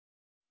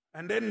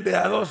And then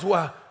there are those who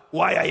are,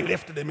 why I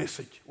left the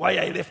message, why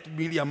I left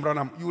William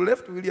Branham. You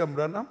left William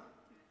Branham?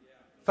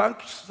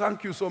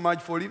 Thank you so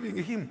much for leaving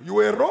him. You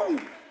were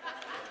wrong.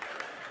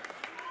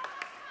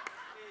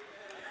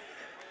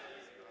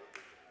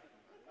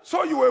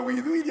 So you were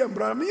with William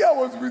Branham. Me, I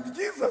was with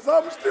Jesus.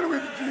 I'm still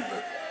with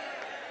Jesus.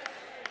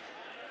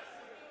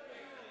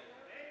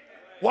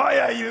 Why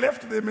I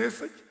left the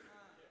message?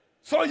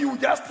 So you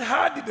just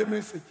heard the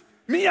message.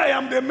 Me, I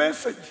am the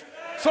message.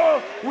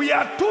 So we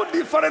are two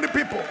different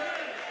people.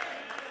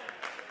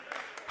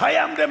 I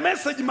am the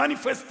message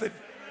manifested.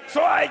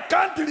 So I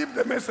can't leave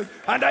the message.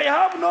 And I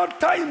have no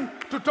time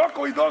to talk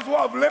with those who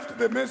have left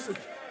the message.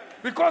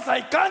 Because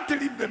I can't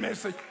leave the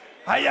message.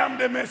 I am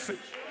the message.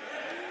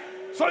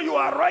 So you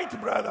are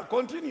right, brother.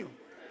 Continue.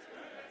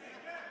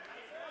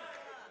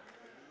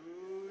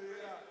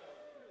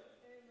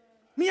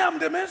 Me, I'm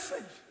the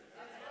message.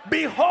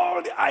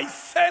 Behold, I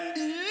send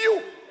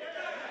you,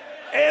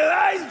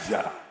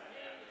 Elijah.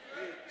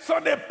 So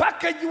the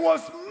package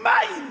was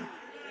mine.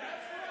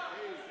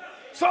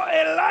 So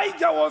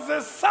Elijah was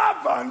a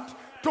servant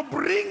to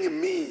bring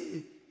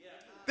me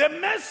the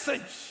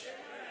message.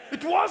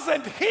 It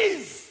wasn't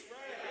his.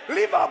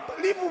 Leave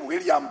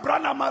William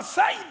Branham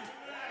aside.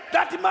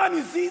 That man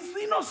is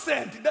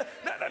innocent.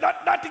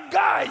 That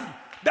guy,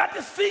 that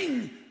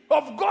thing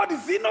of God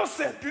is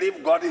innocent.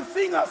 Leave God's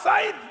thing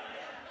aside.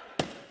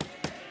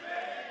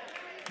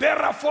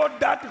 Therefore,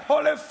 that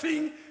holy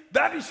thing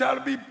that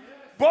shall be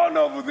born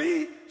of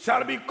thee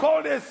shall be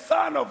called a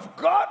son of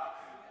God.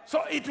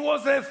 So it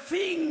was a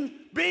thing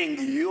being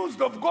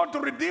used of God to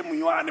redeem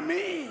you and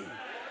me.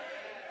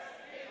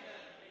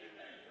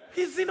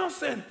 He's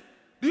innocent.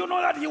 Do you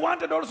know that he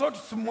wanted also to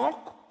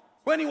smoke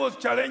when he was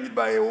challenged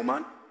by a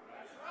woman?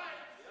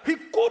 He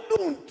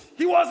couldn't.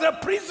 He was a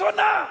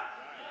prisoner.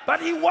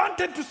 But he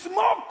wanted to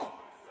smoke.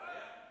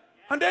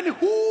 And then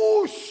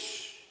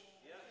whoosh.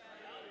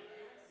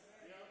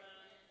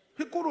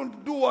 He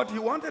couldn't do what he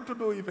wanted to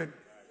do even.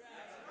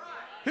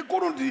 He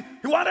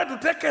wanted to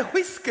take a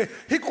whiskey.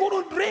 He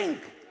couldn't drink.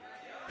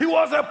 He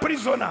was a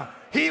prisoner.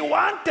 He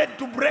wanted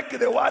to break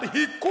the word.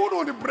 He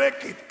couldn't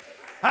break it.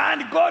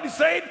 And God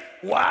said,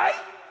 why?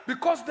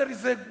 Because there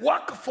is a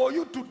work for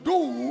you to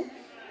do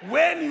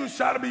when you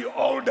shall be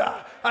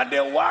older. And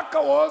the work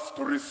was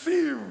to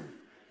receive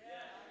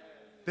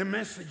the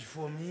message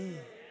for me.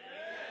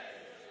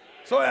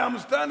 So I am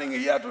standing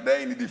here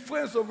today in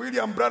defense of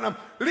William Branham.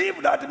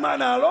 Leave that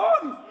man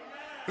alone.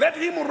 Let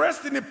him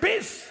rest in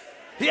peace.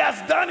 He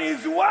has done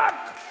his work.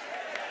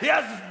 He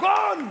has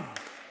gone.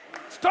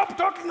 Stop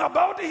talking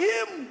about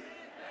him.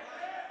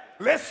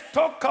 Let's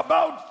talk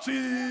about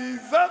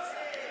Jesus.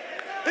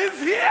 He's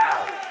here.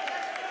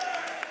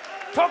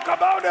 Talk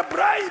about the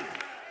bride.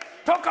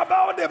 Talk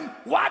about the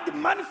word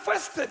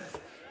manifested.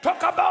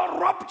 Talk about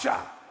rapture.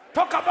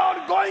 Talk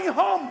about going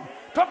home.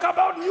 Talk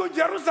about New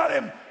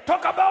Jerusalem.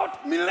 Talk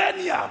about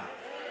millennium.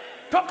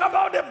 Talk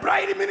about the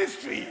bride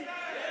ministry.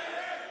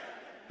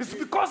 It's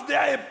because they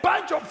are a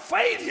bunch of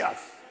failures.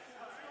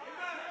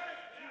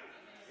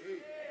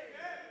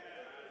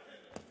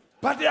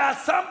 But there are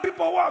some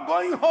people who are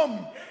going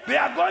home. They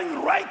are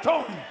going right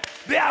on.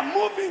 They are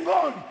moving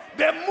on.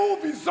 The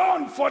move is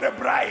on for the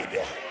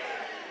bride.